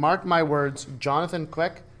 And mark my words, Jonathan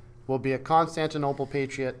Quick will be a Constantinople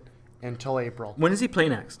Patriot until April. When does he play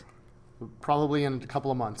next? Probably in a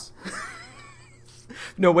couple of months.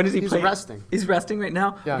 No, when does he play? He's resting. He's resting right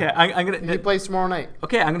now? Yeah. Okay, I'm gonna. He plays tomorrow night.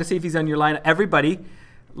 Okay, I'm going to see if he's on your line. Everybody,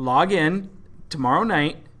 log in tomorrow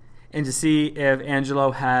night and to see if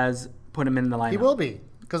Angelo has put him in the lineup. He will be,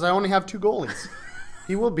 because I only have 2 goalies.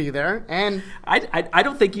 He will be there, and I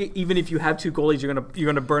don't think even if you have 2 goalies, you're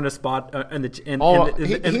gonna burn a spot and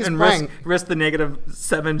risk the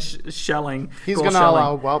 -7 shelling. He's going to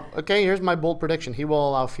allow. Well, okay. Here's my bold prediction: he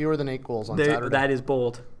will allow fewer than 8 goals on Saturday. That is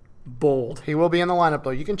bold. Bold. He will be in the lineup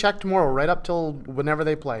though. You can check tomorrow, right up till whenever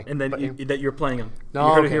they play. And then that you're playing him. No,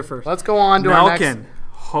 you heard it here first. Let's go on to our next.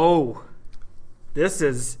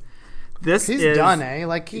 He's done, eh?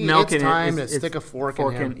 Like it's time to stick a fork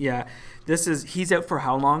in him. Yeah. He's out for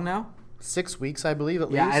how long now? 6 weeks, I believe,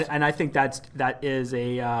 at least. Yeah, and I think that is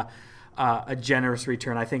a generous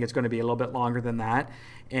return. I think it's going to be a little bit longer than that.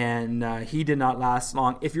 And he did not last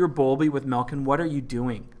long. If you're Bowlby with Malkin, what are you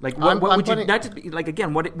doing? Like, what would you not just be, like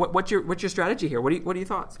again? What's your strategy here? What are your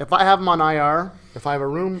thoughts? If I have him on IR, if I have a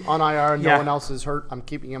room on IR and no one else is hurt, I'm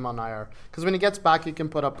keeping him on IR because when he gets back, he can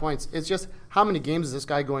put up points. It's just how many games is this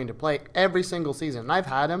guy going to play every single season? And I've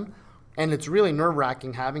had him, and it's really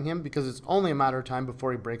nerve-wracking having him because it's only a matter of time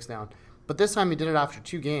before he breaks down. But this time he did it after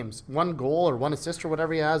 2 games, 1 goal or 1 assist or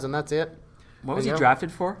whatever he has, and that's it. What was he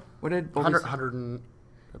drafted for? What did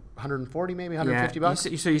 140 maybe, 150 bucks.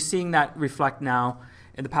 So you're seeing that reflect now.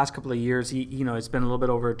 In the past couple of years, it's been a little bit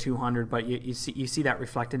over 200, but you see that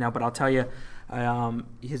reflected now. But I'll tell you,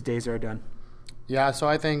 his days are done. Yeah, so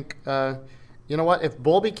I think you know what? If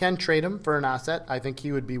Bowlby can trade him for an asset, I think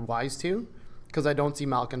he would be wise to, because I don't see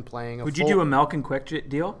Malkin playing. Would you do a Malkin Quick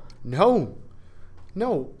deal? No.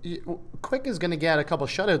 Quick is going to get a couple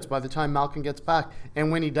shutouts by the time Malkin gets back. And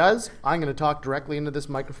when he does, I'm going to talk directly into this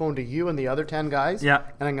microphone to you and the other 10 guys. Yeah.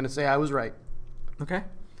 And I'm going to say I was right. Okay.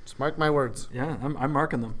 Just mark my words. Yeah, I'm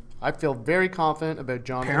marking them. I feel very confident about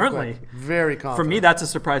John. Apparently. Quick. Very confident. For me, that's a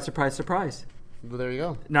surprise. Well, there you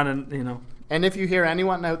go. And if you hear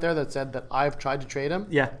anyone out there that said that I've tried to trade him.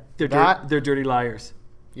 Yeah, they're dirty liars.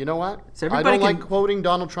 You know what? So I don't like quoting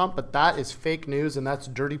Donald Trump, but that is fake news and that's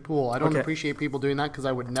dirty pool. I don't appreciate people doing that because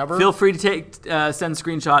I would never. Feel free to send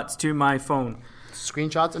screenshots to my phone.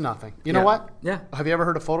 Screenshots of nothing. You know what? Yeah. Have you ever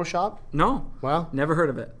heard of Photoshop? No. Well, never heard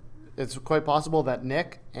of it. It's quite possible that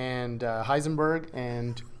Nick and Heisenberg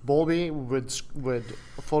and Bowlby would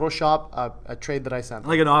Photoshop a trade that I sent them.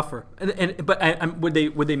 Like an offer. But would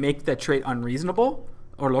they make that trade unreasonable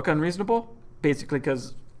or look unreasonable? Basically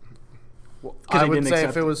because. I would say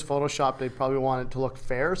if it was Photoshopped, they'd probably want it to look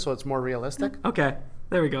fair, so it's more realistic. Okay.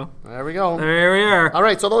 There we go. There we go. There we are. All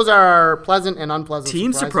right, so those are pleasant and unpleasant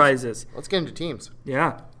team surprises. Let's get into teams.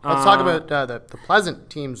 Yeah. Let's talk about the pleasant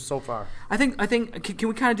teams so far. I think. Can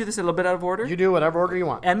we kind of do this a little bit out of order? You do whatever order you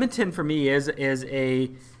want. Edmonton for me is a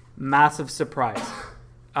massive surprise.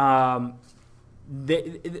 The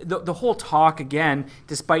whole talk again,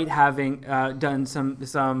 despite having done some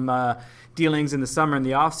dealings in the summer and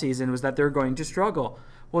the offseason, was that they're going to struggle.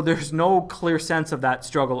 Well, there's no clear sense of that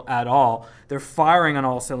struggle at all. They're firing on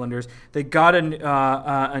all cylinders. They got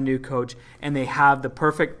a new coach, and they have the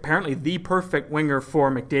perfect winger for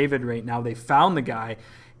McDavid right now. They found the guy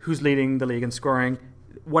who's leading the league in scoring.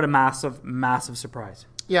 What a massive, massive surprise.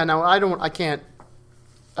 Yeah, now I can't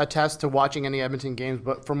attest to watching any Edmonton games,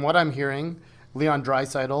 but from what I'm hearing, Leon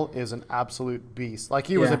Draisaitl is an absolute beast. Like,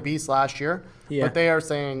 he was a beast last year, but they are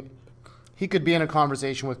saying he could be in a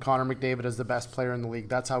conversation with Connor McDavid as the best player in the league.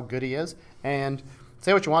 That's how good he is. And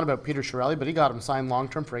say what you want about Peter Chiarelli, but he got him signed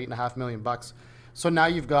long-term for $8.5 million. So now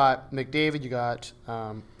you've got McDavid, you got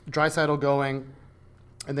Draisaitl going,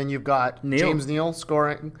 and then you've got James Neal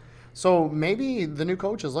scoring. So maybe the new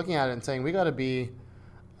coach is looking at it and saying, we got to be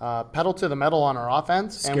pedal to the metal on our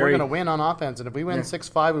offense, and we're going to win on offense. And if we win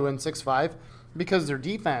 6-5, we win 6-5, because their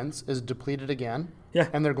defense is depleted again,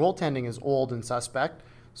 and their goaltending is old and suspect.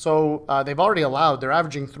 So they've already they're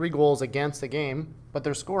averaging 3 goals against a game, but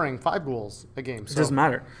they're scoring 5 goals a game. So, it doesn't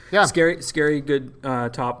matter. Yeah. Scary good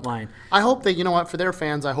top line. I hope that, for their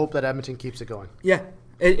fans, I hope that Edmonton keeps it going. Yeah.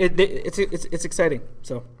 It's exciting.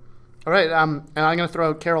 So. All right. And I'm going to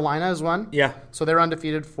throw out Carolina as one. Yeah. So they're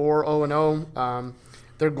undefeated 4-0-0.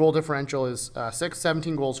 Their goal differential is 6,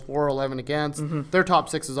 17 goals for, 11 against. Mm-hmm. Their top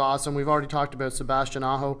 6 is awesome. We've already talked about Sebastian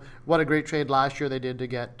Aho. What a great trade last year they did to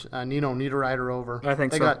get Nino Niederreiter over. I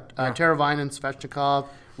think they got Teravainen, Svechnikov,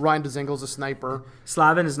 Ryan Dzingel's a sniper.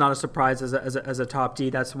 Slavin is not a surprise as a top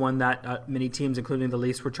D. That's one that many teams, including the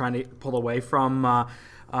Leafs, were trying to pull away from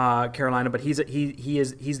Carolina. But he's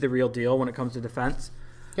the real deal when it comes to defense.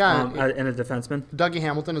 Yeah, and a defenseman. Dougie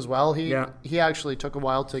Hamilton as well. He actually took a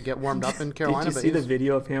while to get warmed up in Carolina. Did you see the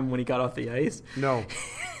video of him when he got off the ice? No.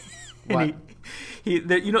 What?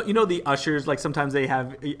 You know the ushers, like sometimes they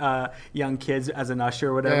have young kids as an usher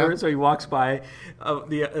or whatever. Yeah. So he walks by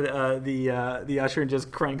the usher and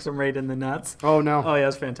just cranks him right in the nuts. Oh no! Oh yeah,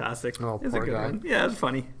 it's fantastic. Oh, it's poor a good guy. one. Yeah, it's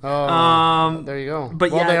funny. Oh, there you go.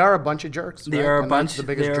 But they are a bunch of jerks. They right? are a and bunch. That's the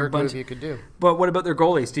biggest jerk move you could do. But what about their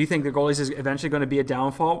goalies? Do you think their goalies is eventually going to be a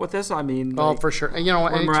downfall with this? I mean, for sure. And,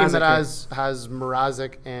 any team that has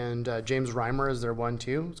Mrazek and James Reimer as their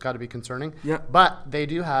 1-2, it's got to be concerning. Yeah. But they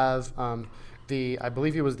do have. I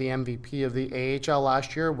believe he was the MVP of the AHL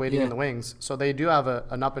last year, waiting in the wings. So they do have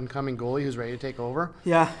an up-and-coming goalie who's ready to take over.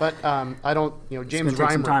 Yeah. But I don't, James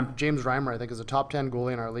Reimer. James Reimer, I think, is a top 10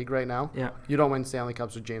 goalie in our league right now. Yeah. You don't win Stanley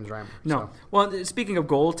Cups with James Reimer. No. So. Well, speaking of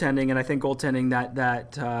goaltending, and I think goaltending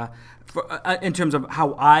in terms of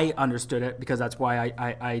how I understood it, because that's why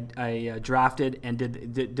I drafted and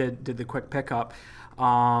did the quick pickup.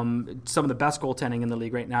 Some of the best goaltending in the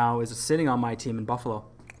league right now is sitting on my team in Buffalo.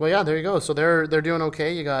 Well, yeah, there you go. So they're doing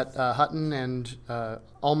okay. You got Hutton and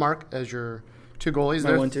Allmark as your 2 goalies.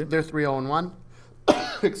 They're 3-0-1.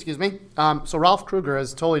 Excuse me. So Ralph Kruger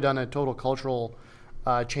has totally done a total cultural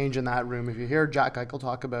change in that room. If you hear Jack Eichel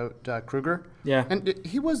talk about Kruger, yeah, and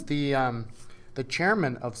he was the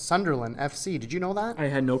chairman of Sunderland FC. Did you know that? I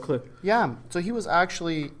had no clue. Yeah. So he was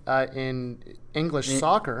actually in English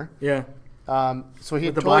soccer. Yeah. So he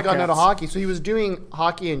had totally gotten out of hockey. So he was doing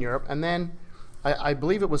hockey in Europe, and then. I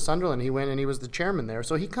believe it was Sunderland. He went and he was the chairman there.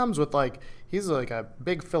 So he comes with he's like a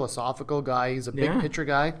big philosophical guy. He's a big picture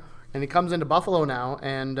guy. And he comes into Buffalo now.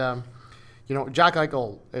 And, Jack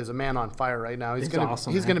Eichel is a man on fire right now. He's going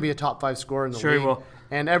to be a top 5 scorer in the league. Sure he will.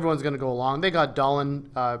 And everyone's going to go along. They got Dolan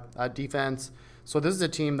at defense. So this is a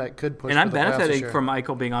team that could push. And I'm benefiting from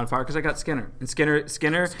Eichel being on fire because I got Skinner. And Skinner's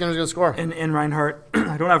going to score. And Reinhart.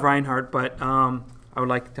 I don't have Reinhart, but I would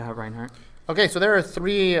like to have Reinhart. Okay, so there are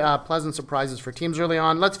 3 pleasant surprises for teams early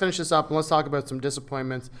on. Let's finish this up and let's talk about some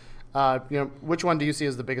disappointments. Which one do you see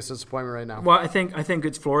as the biggest disappointment right now? Well, I think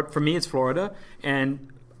it's Florida. For me, it's Florida, and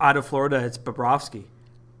out of Florida, it's Bobrovsky.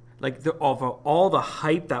 Like all the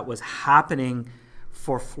hype that was happening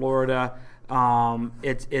for Florida,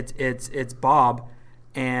 it's Bob.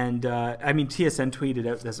 And TSN tweeted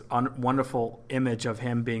out this wonderful image of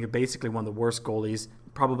him being basically one of the worst goalies,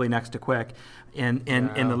 probably next to Quick, in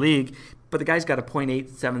the league. But the guy's got a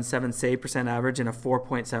 .877 save percent average and a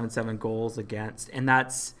 4.77 goals against, and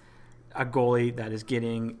that's a goalie that is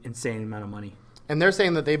getting insane amount of money. And they're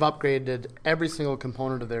saying that they've upgraded every single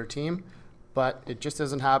component of their team, but it just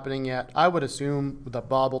isn't happening yet. I would assume that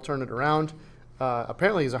Bob will turn it around.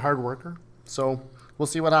 Apparently, he's a hard worker, so we'll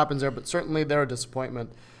see what happens there. But certainly, they're a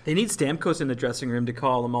disappointment. They need Stamkos in the dressing room to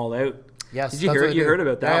call them all out. Yes, did you hear? You heard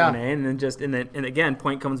about that one, eh? And then and again,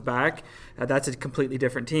 Point comes back. That's a completely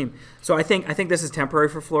different team. So I think this is temporary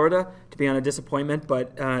for Florida to be on a disappointment,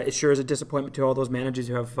 but it sure is a disappointment to all those managers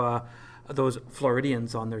who have those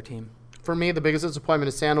Floridians on their team. For me, the biggest disappointment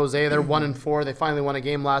is San Jose. They're 1-4. They finally won a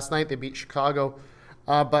game last night. They beat Chicago,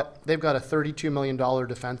 but they've got a $32 million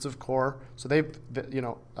defensive core. So they've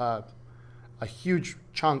a huge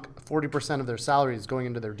chunk, 40% of their salary is going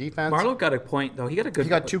into their defense. Marlowe got a point, though. He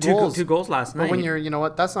got 2 goals. 2 goals last night. But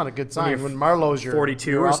when that's not a good sign. When Marlowe's your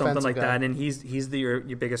 42 your or something like guy. that, and he's your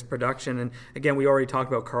biggest production. And again, we already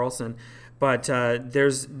talked about Carlson, but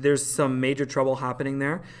there's some major trouble happening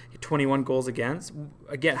there. 21 goals against.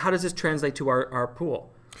 Again, how does this translate to our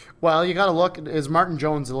pool? Well, you got to look. Is Martin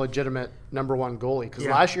Jones a legitimate number 1 goalie? Because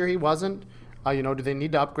last year he wasn't. Do they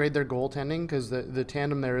need to upgrade their goaltending? Because the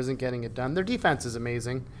tandem there isn't getting it done. Their defense is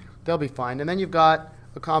amazing. They'll be fine. And then you've got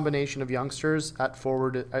a combination of youngsters at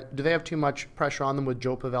forward. Do they have too much pressure on them with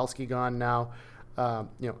Joe Pavelski gone now?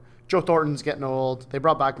 Joe Thornton's getting old. They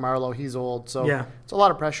brought back Marlowe. He's old. So it's a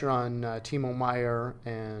lot of pressure on Timo Meier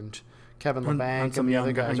and Kevin LeBanc and the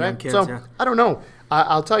other guys, right? Kids, so I don't know.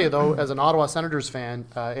 I'll tell you, though, as an Ottawa Senators fan,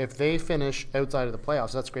 if they finish outside of the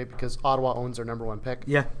playoffs, that's great because Ottawa owns their number 1 pick.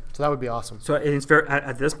 Yeah. So that would be awesome. So it's very,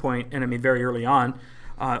 at this point, and very early on,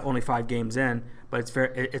 only 5 games in, but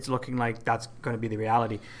it's looking like that's going to be the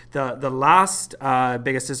reality. The last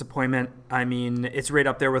biggest disappointment, it's right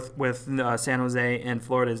up there with San Jose and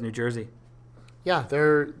Florida is New Jersey. Yeah,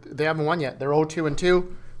 they haven't won yet. They're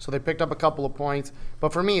 0-2-2, so they picked up a couple of points.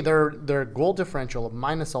 But for me, their goal differential of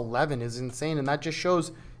 -11 is insane, and that just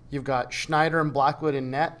shows you've got Schneider and Blackwood in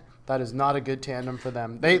net. That is not a good tandem for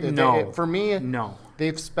them. For me,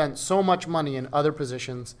 they've spent so much money in other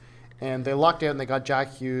positions, and they lucked out and they got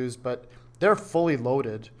Jack Hughes, but they're fully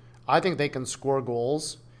loaded. I think they can score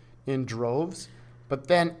goals in droves. But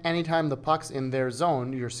then anytime the puck's in their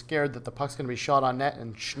zone, you're scared that the puck's going to be shot on net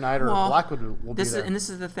and Schneider or Blackwood will be there. And this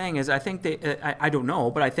is the thing is I think I don't know,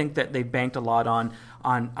 but I think that they banked a lot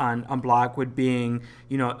on Blackwood being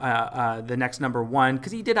the next number one,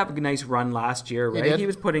 because he did have a nice run last year, right? He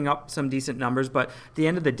was putting up some decent numbers, but at the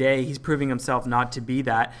end of the day, he's proving himself not to be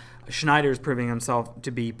that. Schneider's proving himself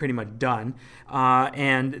to be pretty much done,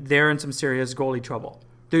 and they're in some serious goalie trouble.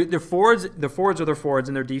 Their forwards are their forwards,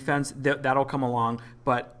 and their defense that'll come along,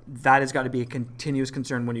 but that has got to be a continuous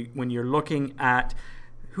concern when you're looking at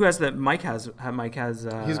who has the Mike has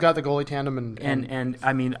he's got the goalie tandem and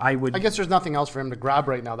I mean I guess there's nothing else for him to grab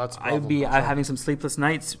right now. That's I'd be having some sleepless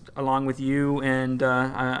nights along with you and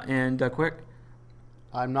Quick.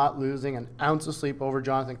 I'm not losing an ounce of sleep over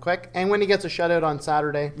Jonathan Quick, and when he gets a shutout on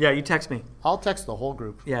Saturday, you text me. I'll text the whole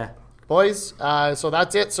group. Yeah. Boys, so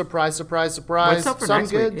that's it. Surprise, surprise, surprise. What's up for some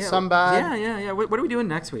next good, week? some bad. Yeah. What are we doing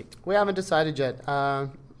next week? We haven't decided yet.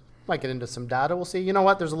 Might get into some data. We'll see. You know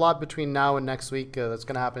what? There's a lot between now and next week that's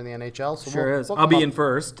going to happen in the NHL. So sure is. I'll be in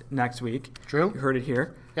first next week. True. You heard it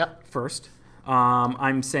here. Yeah. First.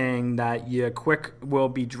 I'm saying that Quick will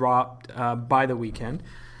be dropped by the weekend.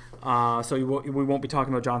 So we won't be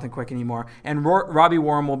talking about Jonathan Quick anymore. And Robbie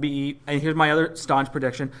Warren will be, and here's my other staunch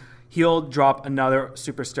prediction, he'll drop another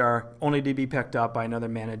superstar, only to be picked up by another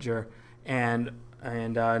manager, and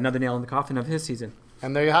another nail in the coffin of his season.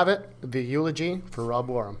 And there you have it, the eulogy for Rob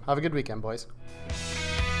Warren. Have a good weekend, boys.